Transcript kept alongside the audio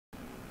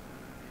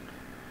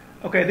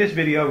Okay, this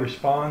video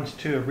responds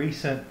to a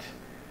recent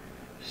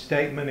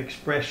statement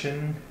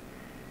expression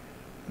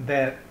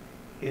that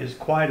is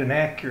quite an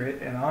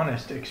accurate and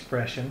honest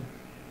expression.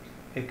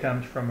 It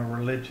comes from a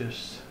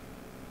religious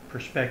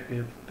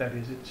perspective, that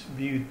is, it's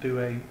viewed through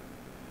a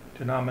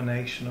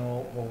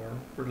denominational or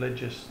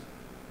religious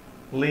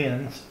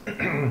lens.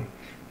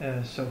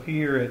 So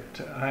here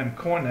at I'm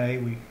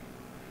Corne,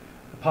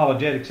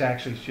 apologetics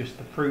actually is just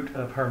the fruit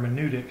of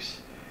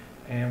hermeneutics,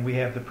 and we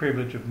have the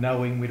privilege of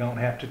knowing we don't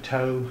have to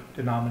toe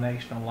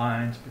denominational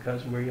lines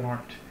because we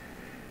aren't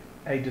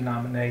a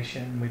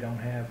denomination. We don't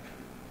have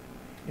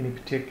any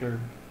particular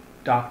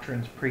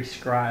doctrines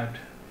prescribed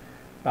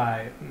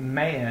by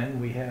man.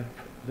 We have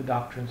the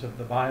doctrines of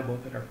the Bible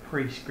that are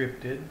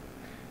prescripted.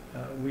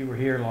 We were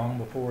here long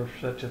before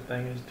such a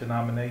thing as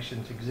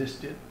denominations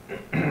existed.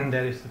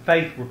 That is the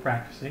faith we're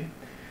practicing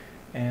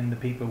and the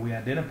people we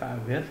identify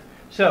with.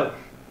 So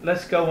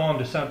let's go on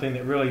to something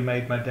that really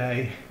made my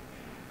day.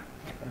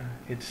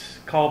 It's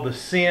called The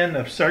Sin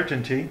of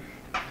Certainty.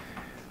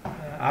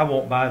 I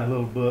won't buy the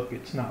little book.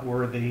 It's not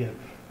worthy of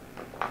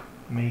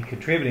me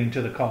contributing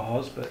to the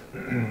cause, but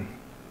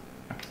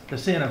The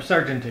Sin of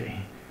Certainty.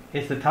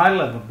 It's the title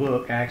of a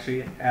book,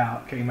 actually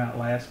came out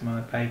last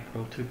month,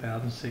 April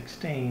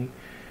 2016,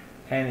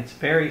 and it's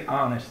very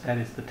honest. That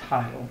is the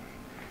title.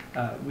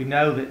 We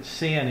know that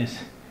sin is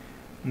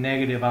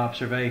negative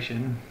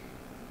observation,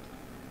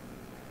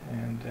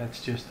 and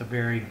that's just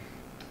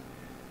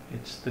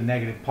it's the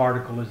negative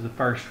particle is the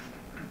first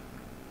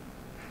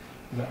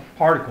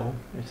particle.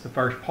 It's the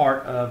first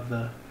part of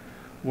the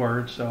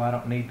word, so I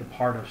don't need the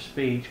part of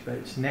speech, but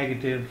it's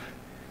negative,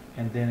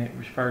 and then it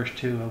refers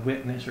to a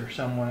witness or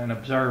someone, an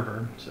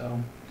observer.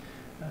 So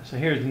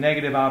here's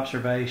negative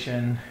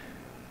observation.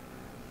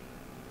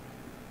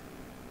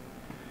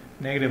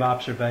 Negative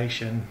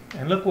observation,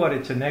 and look what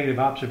it's a negative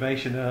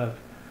observation of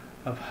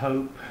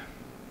hope.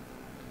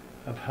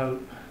 Of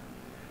hope.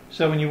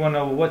 So when you want to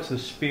know what's the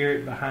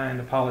spirit behind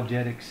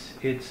apologetics,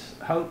 it's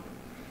hope.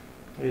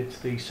 It's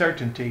the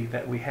certainty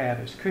that we have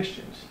as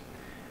Christians.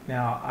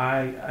 Now,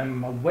 I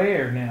am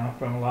aware now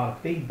from a lot of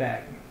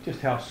feedback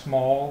just how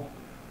small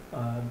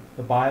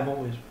the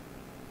Bible is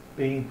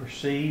being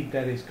perceived,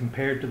 that is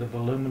compared to the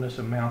voluminous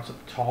amounts of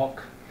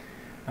talk.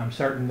 I'm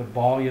certain the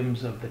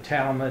volumes of the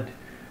Talmud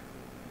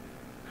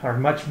are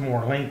much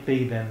more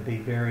lengthy than the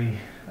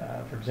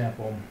for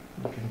example,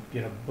 you can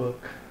get a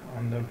book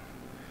on the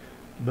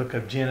book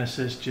of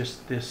Genesis,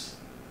 just this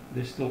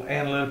little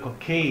analytical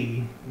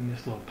key in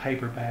this little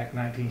paperback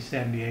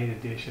 1978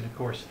 edition. Of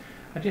course,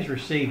 I just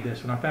received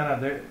this when I found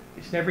out that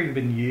it's never even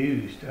been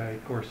used.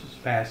 Of course, it's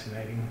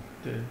fascinating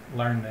to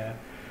learn that.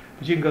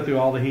 But you can go through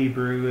all the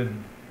Hebrew,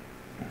 and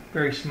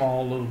very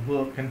small little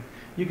book, and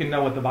you can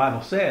know what the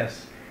Bible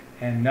says.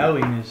 And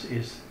knowing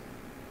is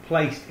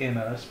placed in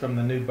us from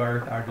the new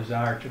birth, our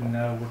desire to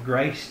know. We're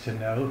graced to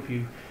know. If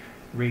you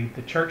read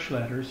the church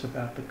letters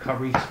about the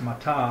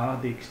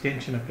charismata, the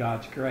extension of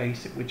God's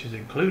grace, which is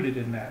included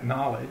in that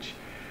knowledge.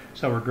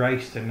 So we're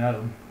graced to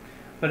know.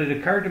 But it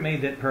occurred to me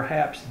that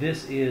perhaps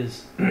this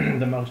is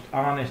the most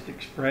honest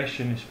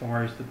expression as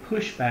far as the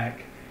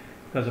pushback,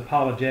 because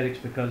apologetics,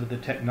 because of the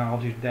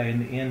technology today and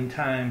the end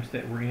times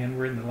that we're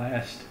in the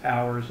last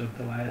hours of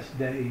the last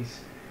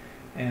days,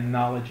 and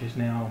knowledge is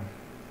now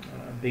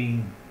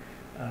being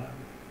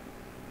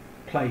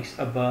place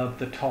above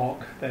the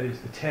talk, that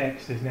is the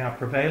text is now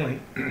prevailing.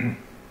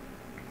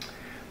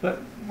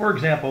 But for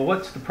example,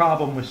 what's the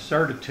problem with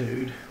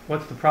certitude?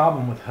 What's the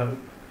problem with hope?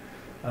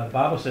 The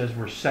Bible says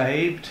we're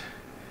saved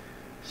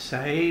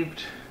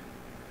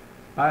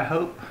by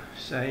hope,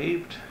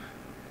 saved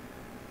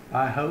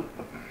by hope.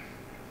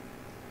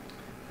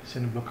 It's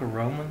in the book of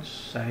Romans,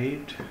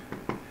 saved.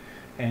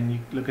 And you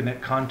look in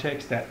that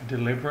context, that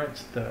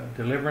deliverance, the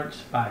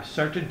deliverance by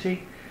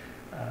certainty,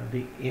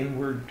 the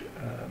inward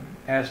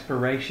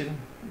aspiration,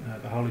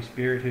 the Holy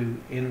Spirit who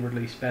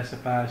inwardly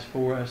specifies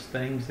for us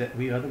things that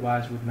we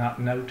otherwise would not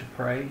know to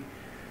pray,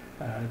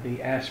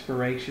 the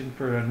aspiration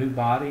for a new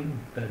body,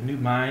 the new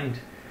mind,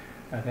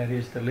 that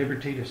is the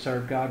liberty to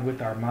serve God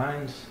with our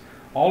minds.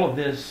 All of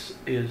this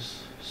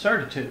is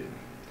certitude.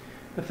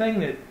 The thing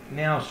that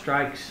now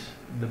strikes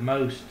the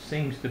most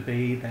seems to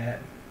be that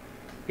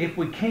if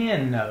we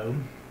can know,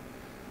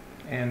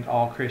 and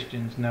all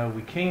Christians know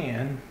we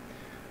can,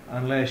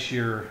 unless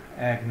you're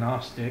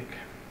agnostic,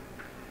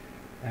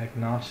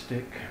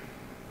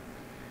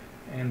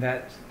 and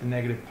that's the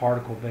negative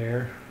particle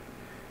there.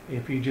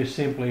 If you just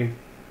simply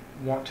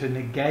want to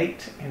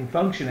negate and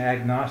function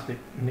agnostic,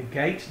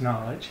 negates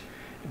knowledge.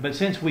 But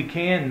since we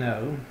can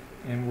know,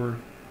 and we're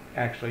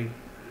actually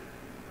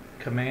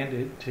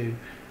commanded to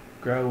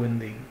grow in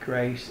the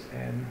grace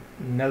and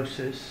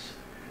gnosis.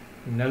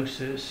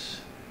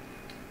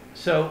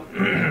 So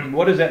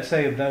what does that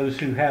say of those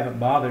who haven't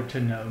bothered to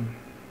know?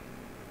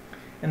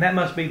 And that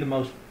must be the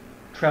most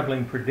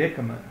troubling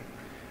predicament.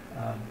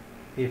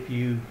 If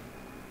you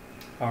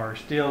are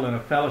still in a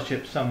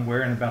fellowship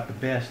somewhere, and about the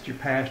best your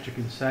pastor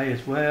can say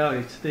is, well,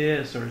 it's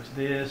this, or it's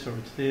this, or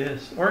it's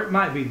this, or it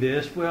might be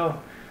this,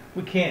 well,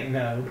 we can't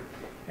know.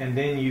 And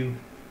then you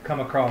come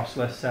across,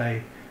 let's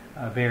say,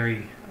 a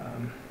very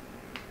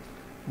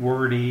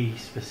wordy,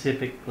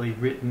 specifically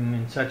written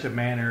in such a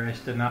manner as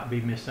to not be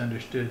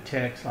misunderstood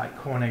text like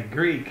Koine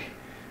Greek,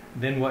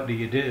 then what do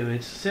you do?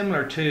 It's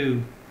similar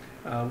to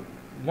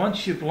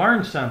once you've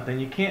learned something,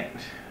 you can't,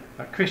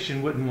 a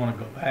Christian wouldn't want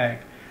to go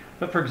back.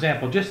 But for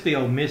example, just the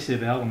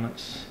omissive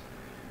elements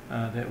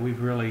that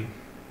we've really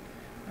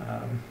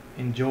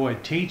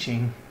enjoyed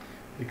teaching,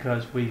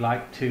 because we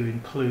like to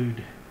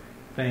include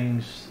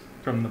things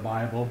from the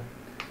Bible.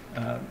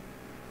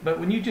 But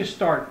when you just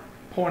start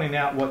pointing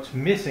out what's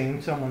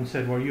missing, someone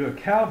said, well, you're a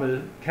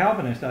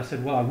Calvinist. I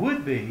said, well, I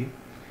would be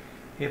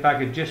if I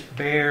could just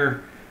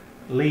bear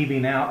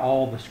leaving out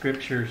all the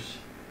scriptures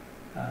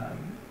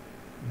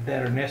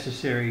that are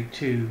necessary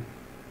to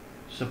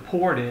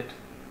support it,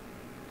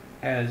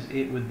 as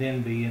it would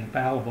then be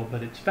infallible,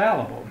 but it's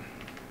fallible.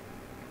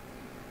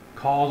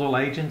 Causal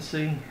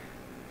agency.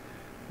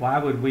 Why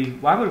would we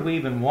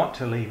even want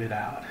to leave it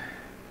out?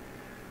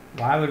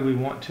 Why would we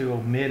want to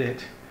omit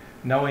it,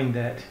 knowing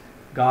that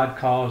God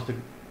caused the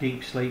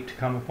deep sleep to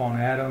come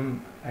upon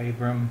Adam,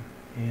 Abram,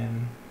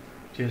 in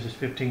Genesis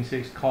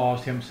 15:6,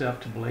 caused himself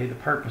to believe. The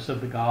purpose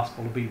of the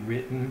gospel to be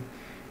written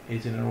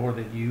is in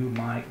order that you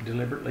might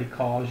deliberately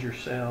cause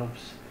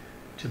yourselves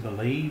to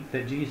believe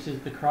that Jesus is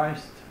the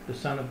Christ, the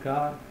Son of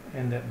God,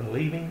 and that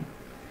believing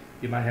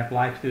you might have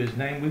life through his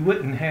name. We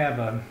wouldn't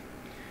have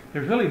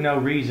there's really no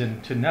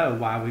reason to know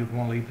why we would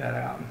want to leave that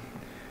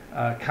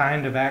out.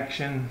 Kind of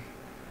action.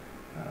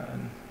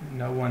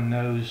 No one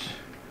knows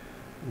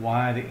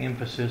why the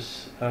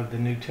emphasis of the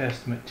New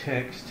Testament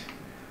text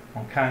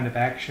on kind of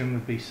action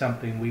would be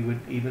something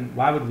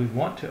why would we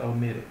want to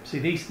omit it? See,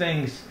 these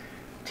things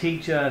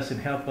teach us and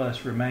help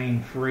us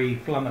remain free,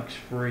 flummox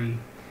free,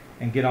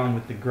 and get on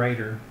with the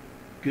greater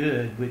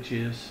good, which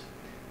is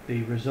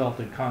the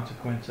resultant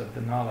consequence of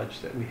the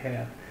knowledge that we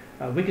have.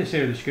 We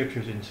consider the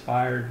scriptures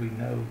inspired. We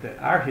know that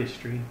our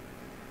history,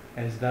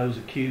 as those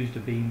accused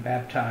of being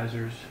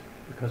baptizers,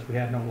 because we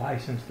have no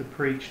license to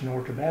preach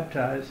nor to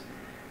baptize,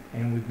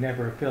 and we've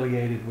never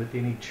affiliated with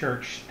any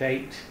church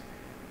state,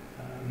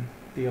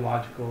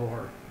 theological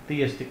or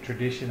theistic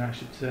tradition, I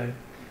should say.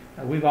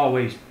 We've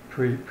always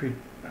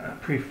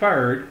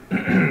preferred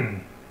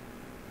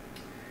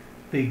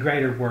the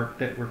greater work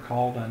that we're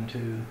called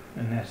unto,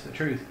 and that's the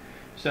truth.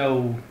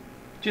 So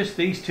just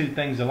these two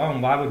things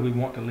alone, why would we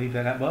want to leave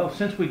that out? Well,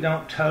 since we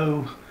don't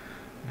toe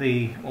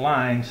the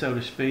line, so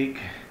to speak,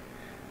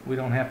 we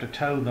don't have to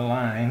toe the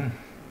line.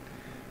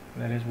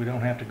 That is, we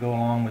don't have to go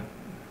along with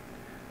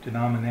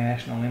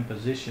denominational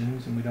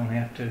impositions, and we don't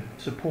have to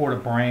support a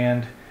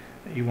brand.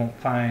 You won't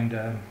find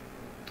a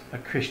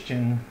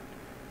Christian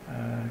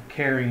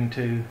caring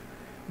to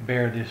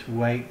bear this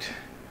weight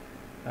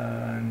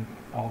and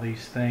all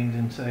these things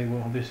and say,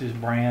 well, this is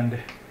brand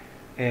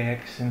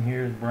X and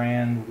here's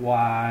brand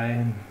Y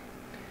and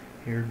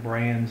here's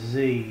brand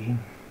Z.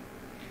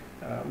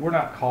 We're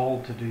not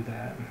called to do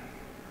that.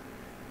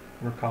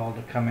 We're called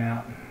to come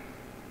out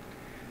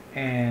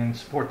and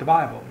support the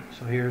Bible.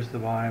 So here's the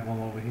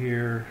Bible over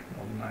here,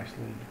 a nice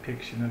little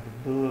depiction of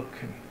a book,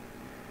 and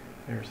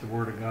there's the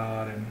Word of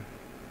God, and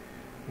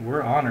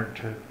we're honored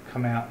to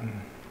come out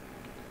and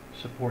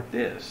support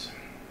this.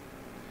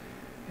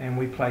 And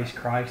we place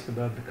Christ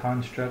above the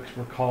constructs.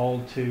 We're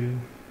called to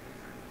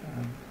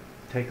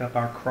take up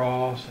our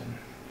cross and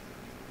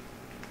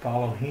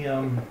follow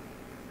Him.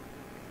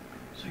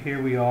 So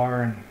here we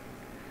are, and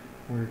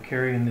we're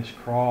carrying this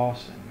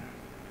cross, and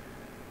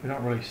we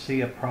don't really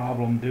see a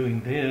problem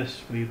doing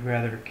this. We'd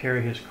rather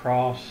carry His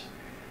cross.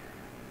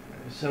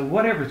 So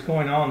whatever's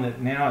going on,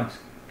 that now it's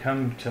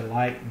come to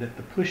light that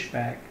the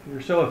pushback, we're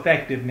so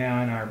effective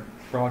now in our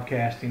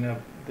broadcasting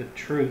of the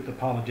truth.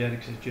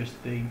 Apologetics is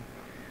just the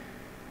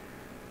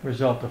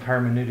result of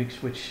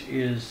hermeneutics, which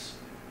is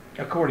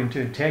according to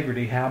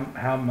integrity.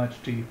 How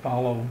much do you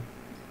follow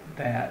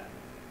that?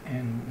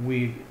 And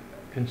we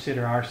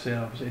consider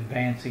ourselves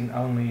advancing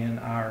only in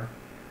our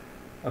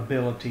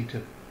ability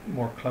to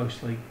more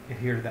closely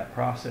adhere to that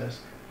process.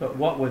 But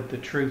what would the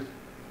truth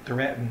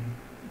threaten?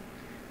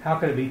 How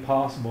could it be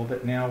possible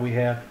that now we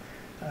have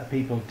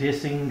people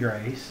dissing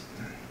grace?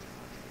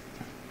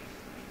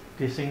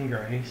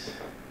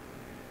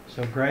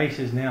 So grace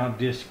is now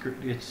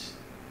it's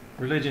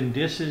religion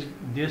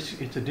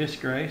it's a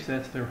disgrace.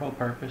 That's their whole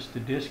purpose, to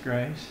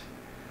disgrace.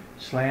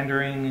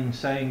 Slandering and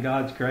saying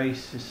God's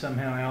grace is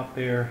somehow out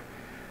there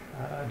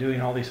doing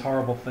all these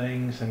horrible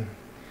things. And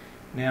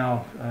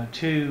now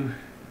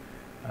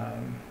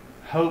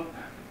hope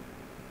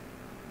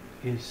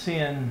is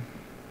sin.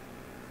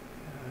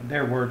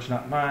 Their words,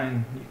 not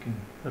mine. You can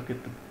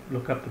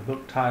look up the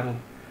book title,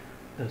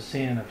 The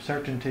Sin of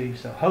Certainty.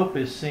 So hope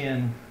is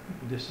sin.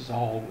 This is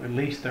all, at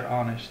least they're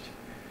honest.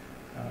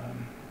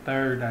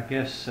 Third, I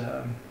guess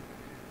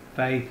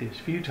faith is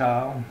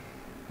futile.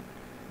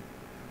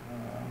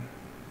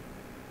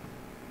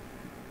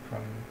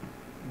 From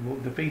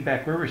the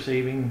feedback we're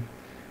receiving,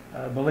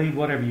 believe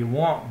whatever you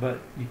want, but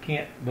you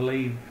can't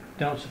believe,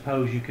 don't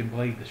suppose you can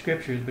believe the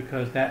scriptures,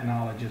 because that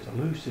knowledge is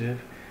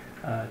elusive.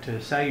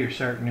 To say you're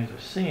certain is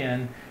a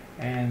sin,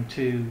 and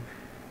to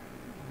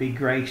be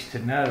graced to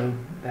know,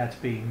 that's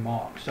being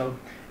mocked. So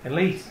at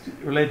least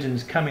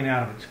religion's coming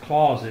out of its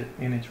closet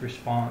in its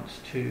response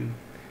to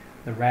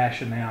the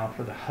rationale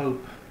for the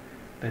hope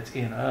that's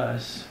in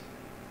us.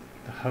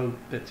 The hope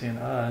that's in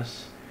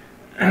us.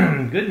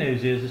 Good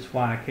news is it's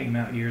why I came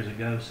out years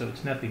ago, so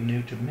it's nothing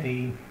new to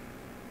me.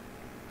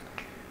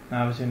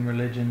 I was in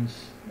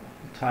religions,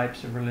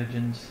 types of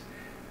religions.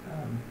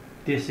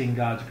 Dissing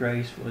God's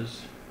grace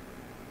was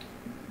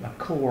a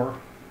core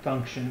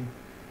function.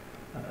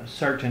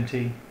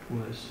 Certainty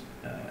was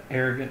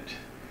arrogant,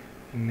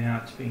 and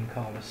now it's being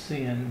called a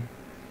sin.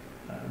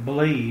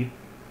 Believe,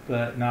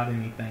 but not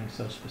anything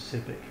so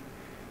specific.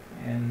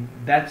 And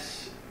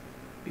that's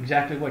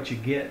exactly what you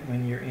get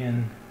when you're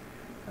in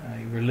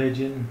a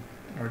religion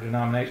or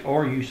denomination,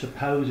 or you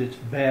suppose it's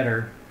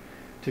better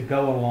to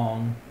go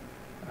along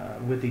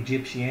with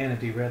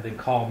Egyptianity rather than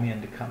call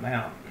men to come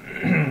out.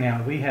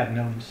 Now, we have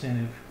no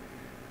incentive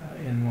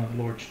in one of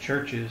the Lord's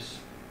churches.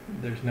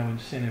 There's no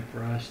incentive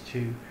for us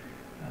to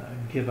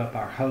give up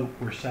our hope.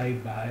 We're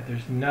saved by it.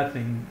 There's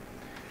nothing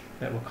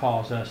that will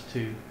cause us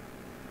to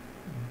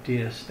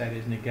that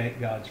is, negate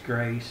God's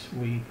grace.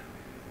 We've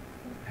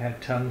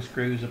had tongue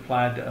screws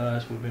applied to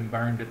us. We've been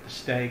burned at the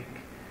stake.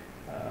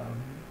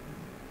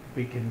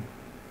 We can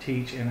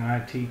teach, and I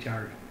teach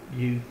our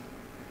youth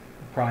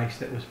the price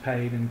that was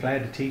paid, and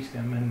glad to teach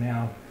them. And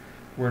now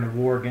we're in a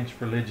war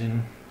against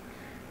religion,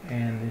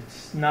 and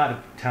it's not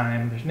a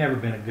time, there's never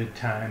been a good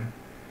time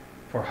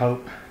for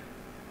hope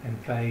and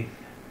faith,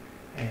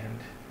 and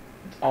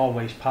it's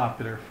always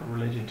popular for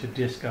religion to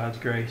diss God's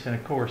grace. And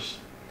of course,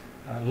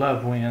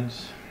 love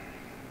wins.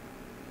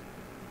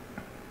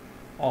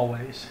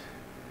 Always.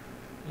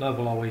 Love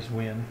will always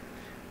win.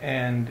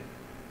 And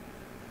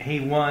he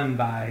won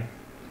by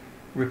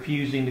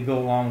refusing to go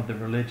along with the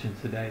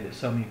religions today that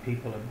so many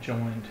people have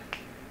joined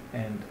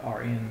and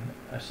are in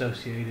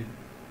associated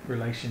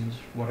relations,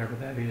 whatever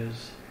that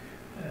is.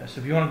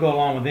 So if you want to go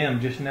along with them,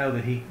 just know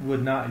that you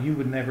would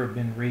never have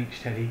been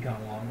reached had he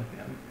gone along with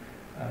them.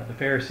 The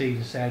Pharisees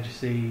and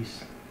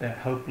Sadducees, that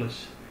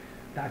hopeless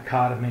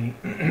dichotomy,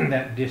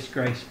 that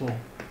disgraceful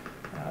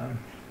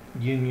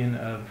union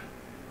of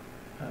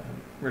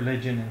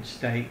religion and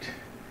state,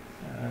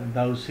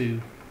 those who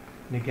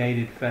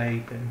negated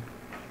faith and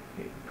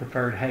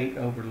preferred hate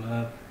over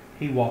love,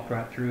 he walked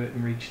right through it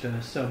and reached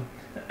us. So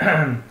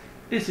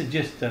this is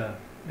just an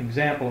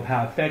example of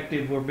how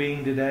effective we're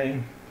being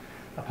today.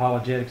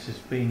 Apologetics is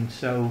being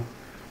so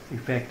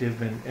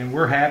effective, and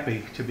we're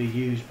happy to be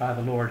used by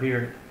the Lord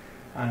here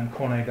at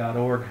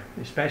imcorne.org,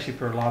 especially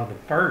for a lot of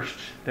the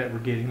firsts that we're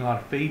getting. A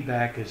lot of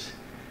feedback is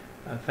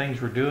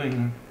things we're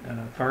doing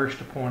first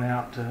to point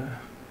out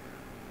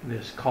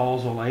this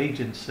causal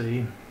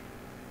agency.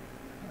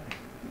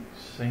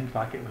 Seems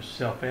like it was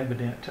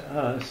self-evident to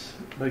us,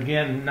 but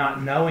again,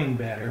 not knowing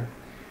better,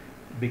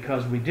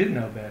 because we do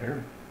know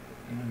better,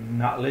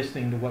 not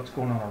listening to what's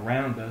going on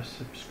around us,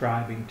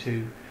 subscribing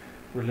to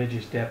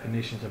religious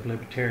definitions of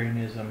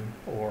libertarianism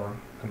or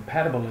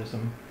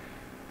compatibilism,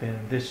 then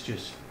this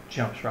just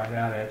jumps right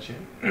out at you.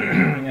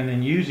 And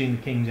then using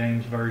the King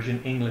James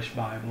Version English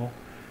Bible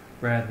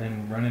rather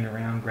than running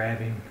around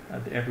grabbing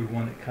every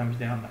one that comes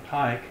down the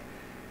pike,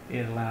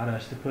 it allowed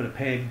us to put a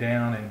peg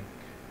down and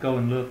go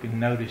and look and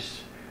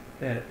notice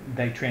that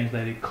they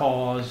translated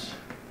cause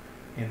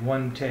in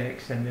one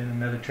text, and then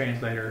another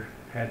translator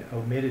had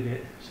omitted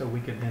it, so we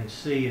could then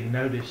see and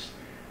notice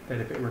that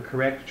if it were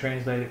correct to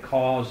translate it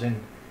cause in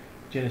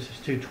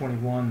Genesis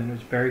 2:21, then it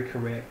was very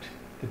correct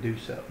to do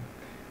so.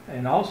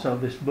 And also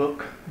this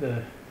book,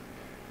 The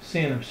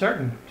Sin of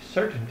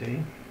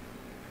Certainty,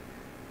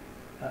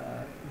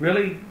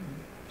 really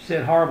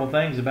said horrible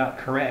things about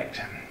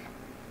correct.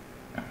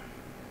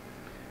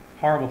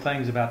 Horrible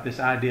things about this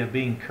idea of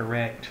being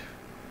correct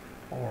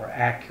or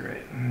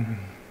accurate.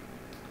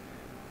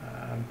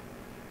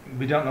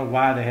 We don't know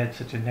why they had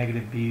such a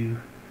negative view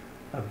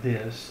of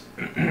this.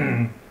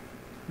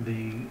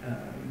 The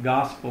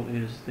gospel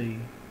is the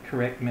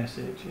correct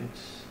message.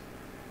 It's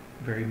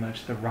very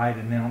much the right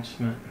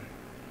announcement.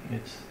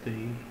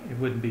 It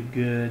wouldn't be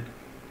good,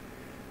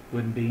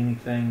 wouldn't be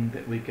anything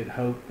that we could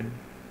hope and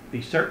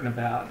be certain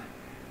about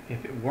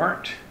if it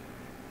weren't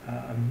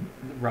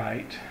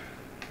right.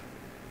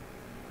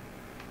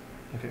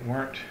 If it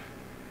weren't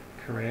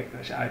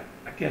correct. I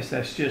guess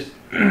that's just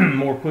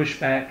more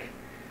pushback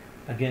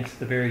against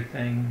the very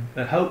thing.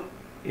 But hope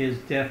is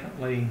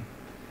definitely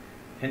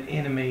an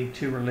enemy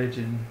to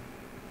religion,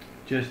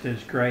 just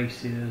as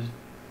grace is.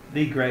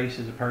 The grace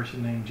is a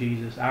person named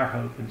Jesus. Our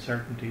hope and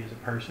certainty is a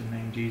person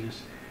named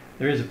Jesus.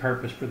 There is a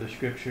purpose for the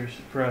scriptures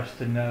for us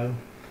to know.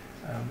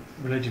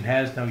 Religion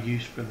has no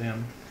use for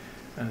them.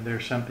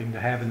 There's something to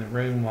have in the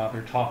room while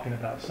they're talking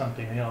about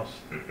something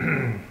else.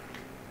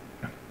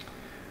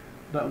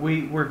 But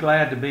we're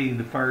glad to be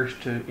the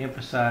first to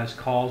emphasize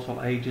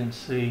causal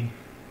agency,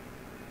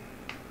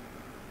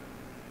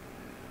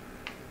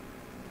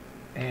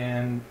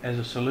 and as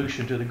a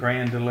solution to the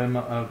grand dilemma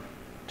of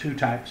two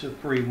types of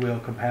free will,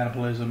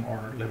 compatibilism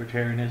or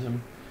libertarianism.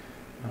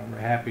 We're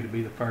happy to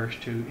be the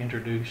first to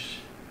introduce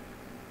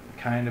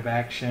kind of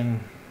action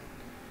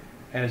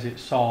as it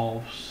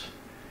solves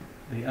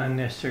the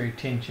unnecessary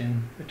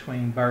tension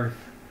between birth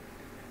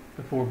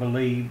before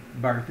believe.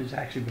 Birth is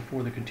actually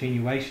before the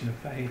continuation of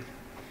faith,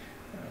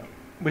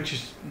 which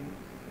is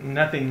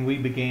nothing we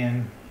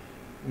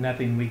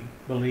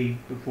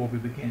believed before we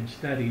began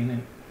studying,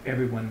 and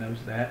everyone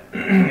knows that.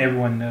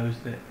 Everyone knows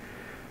that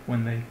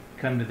when they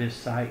come to this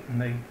site and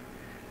they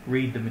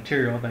read the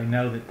material, they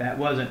know that that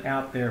wasn't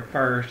out there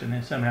first, and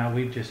then somehow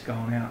we've just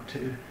gone out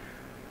to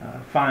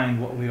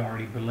find what we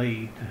already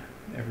believed.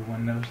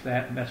 Everyone knows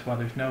that, and that's why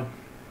there's no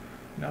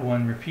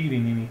one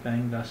refuting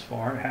anything thus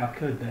far. How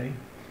could they,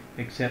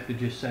 except to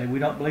just say we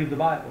don't believe the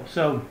Bible?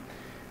 So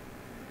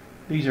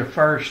these are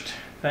first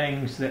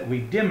things that we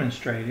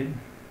demonstrated.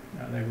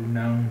 They were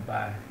known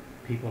by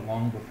people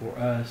long before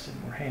us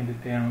and were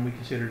handed down. We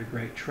considered a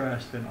great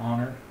trust and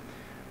honor.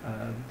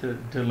 The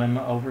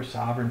dilemma over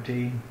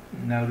sovereignty,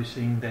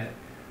 noticing that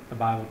the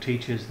Bible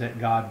teaches that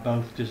God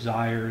both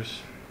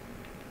desires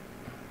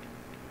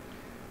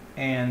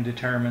and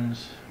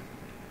determines.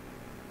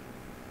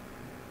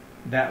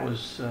 That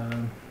was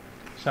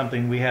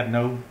something we have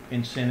no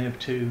incentive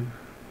to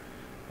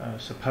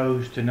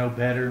suppose to know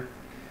better.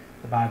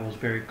 The Bible is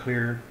very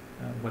clear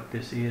what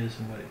this is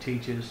and what it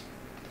teaches.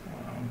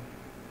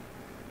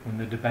 When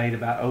the debate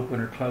about open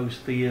or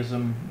closed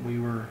theism, we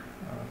were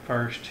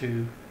first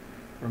to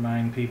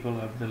remind people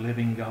of the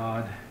living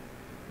God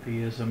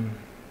theism,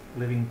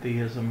 living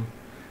theism.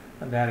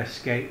 That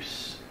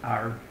escapes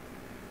our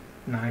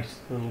nice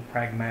little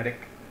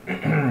pragmatic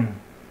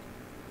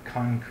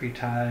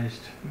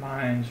concretized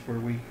minds, where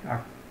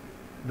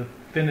the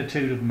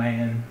finitude of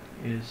man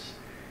is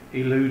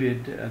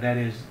eluded. That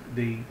is,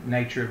 the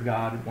nature of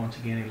God once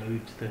again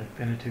eludes the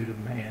finitude of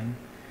man.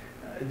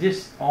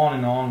 Just on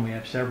and on. We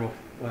have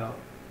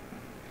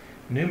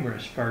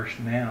numerous first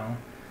now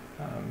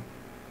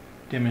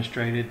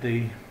demonstrated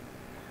the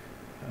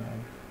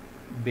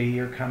be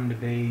or come to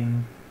be,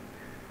 and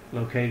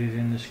located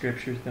in the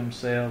scriptures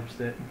themselves,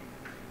 that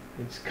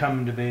it's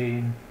come to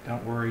be.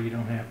 Don't worry, you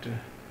don't have to.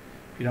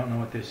 If you don't know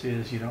what this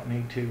is, you don't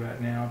need to right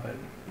now, but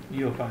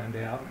you'll find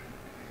out.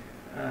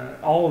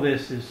 All of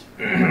this is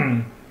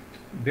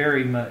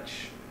very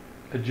much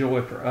a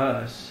joy for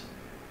us,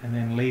 and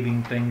then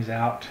leaving things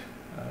out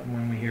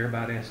when we hear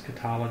about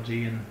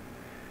eschatology, and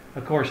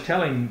of course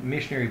telling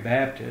missionary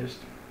Baptists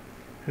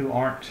who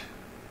aren't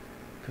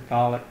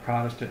Catholic,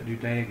 Protestant,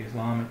 Judaic,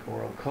 Islamic,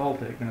 or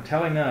occultic, now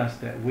telling us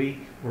that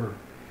we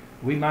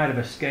might have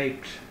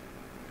escaped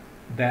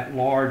that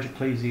large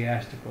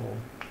ecclesiastical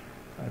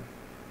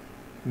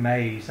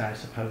maze, I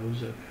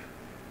suppose, of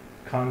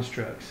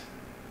constructs.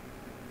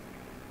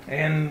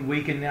 And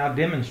we can now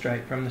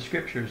demonstrate from the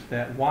scriptures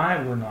that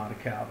why we're not a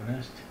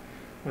Calvinist,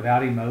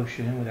 without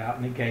emotion,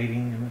 without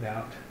negating, and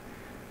without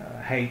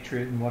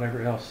hatred and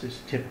whatever else is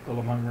typical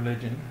among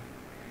religion,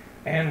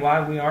 and why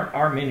we aren't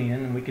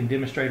Arminian, and we can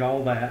demonstrate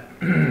all that.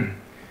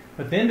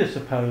 But then to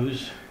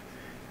suppose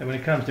that when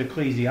it comes to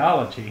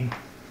ecclesiology,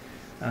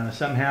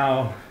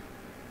 somehow,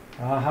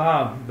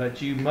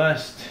 but you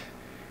must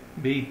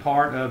be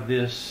part of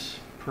this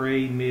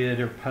pre, mid,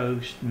 or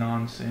post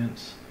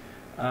nonsense.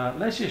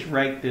 Let's just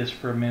rate this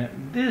for a minute.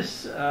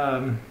 This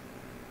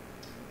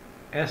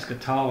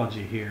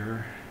eschatology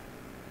here,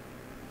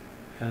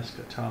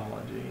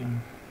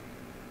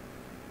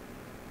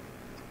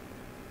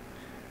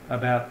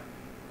 about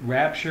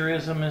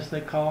rapturism, as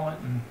they call it,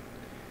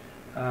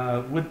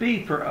 would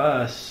be for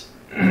us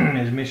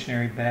as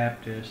missionary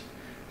Baptists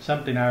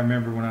something I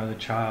remember when I was a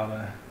child,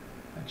 a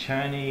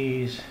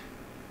Chinese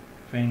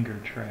finger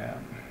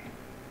trap.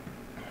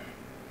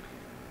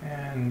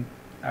 And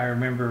I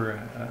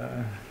remember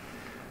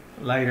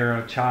later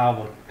a child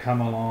would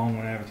come along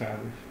whenever I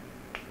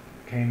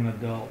became an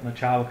adult, and a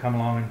child would come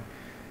along and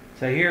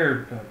say,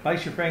 "Here,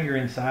 place your finger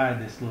inside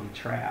this little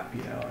trap,"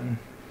 and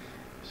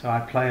so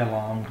I'd play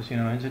along because,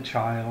 as a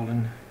child,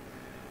 and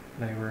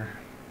they were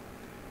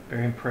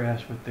very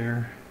impressed with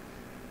their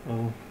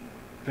little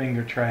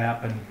finger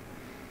trap. And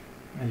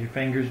as your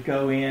fingers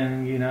go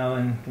in,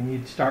 and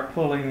you'd start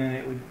pulling, and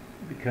it would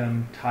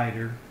become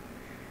tighter.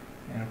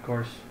 And of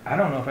course, I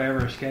don't know if I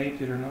ever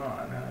escaped it or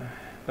not.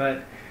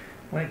 But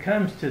when it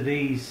comes to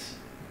these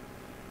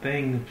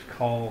things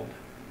called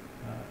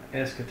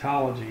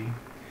eschatology,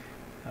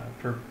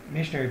 for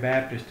missionary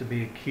Baptists to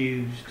be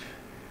accused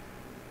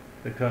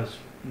because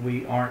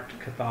we aren't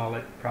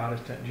Catholic,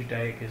 Protestant,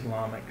 Judaic,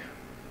 Islamic,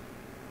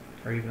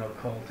 or even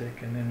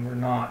occultic, and then we're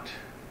not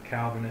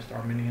Calvinist,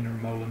 Arminian, or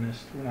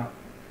Molinist.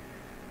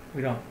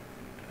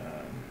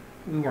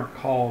 We weren't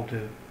called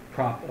to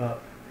prop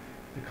up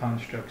the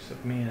constructs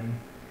of men.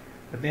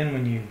 But then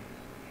when you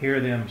hear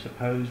them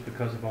supposed,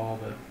 because of all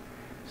the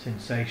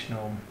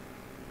sensational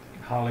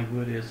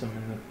Hollywoodism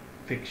and the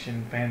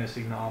fiction,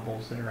 fantasy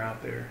novels that are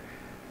out there,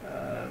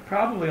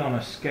 probably on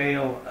a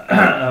scale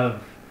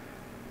of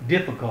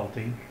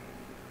difficulty,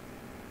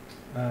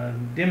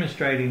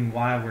 demonstrating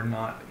why we're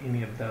not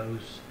any of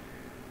those,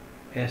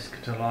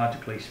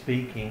 eschatologically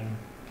speaking,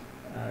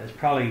 is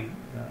probably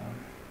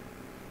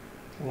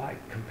like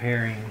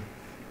comparing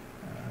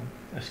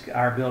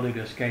our ability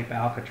to escape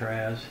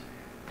Alcatraz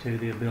to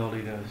the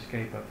ability to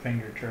escape a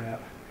finger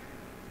trap.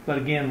 But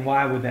again,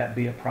 why would that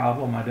be a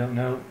problem? I don't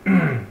know.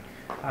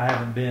 I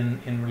haven't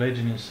been in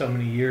religion in so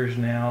many years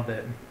now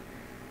that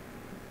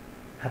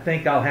I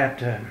think I'll have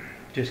to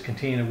just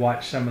continue to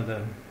watch some of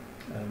the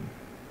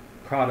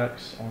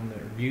products on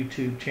their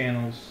YouTube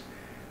channels.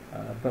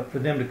 But for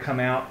them to come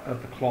out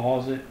of the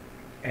closet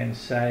and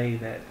say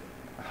that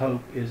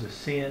hope is a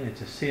sin,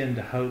 it's a sin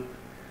to hope,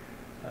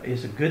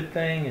 is a good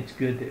thing. It's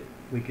good that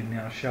we can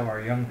now show our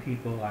young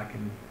people. I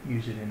can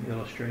use it in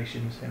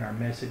illustrations in our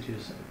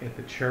messages at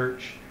the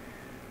church.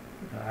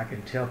 I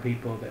can tell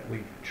people that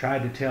we've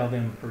tried to tell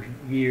them for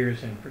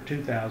years, and for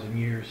 2,000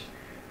 years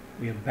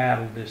we have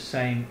battled this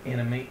same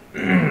enemy.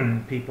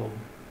 People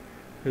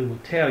who will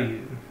tell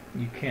you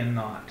you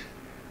cannot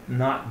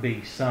not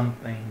be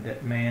something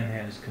that man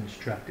has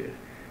constructed.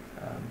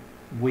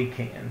 We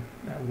can.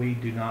 We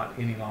do not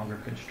any longer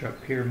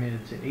construct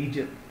pyramids in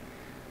Egypt.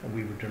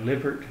 We were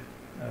delivered.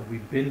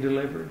 We've been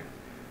delivered.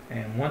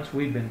 And once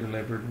we've been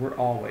delivered, we're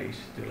always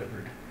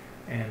delivered.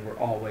 And we're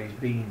always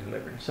being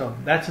delivered. So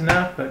that's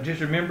enough. But just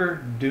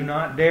remember, do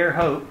not dare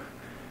hope,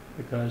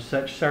 because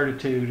such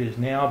certitude is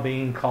now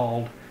being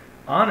called,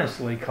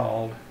 honestly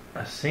called,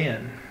 a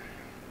sin.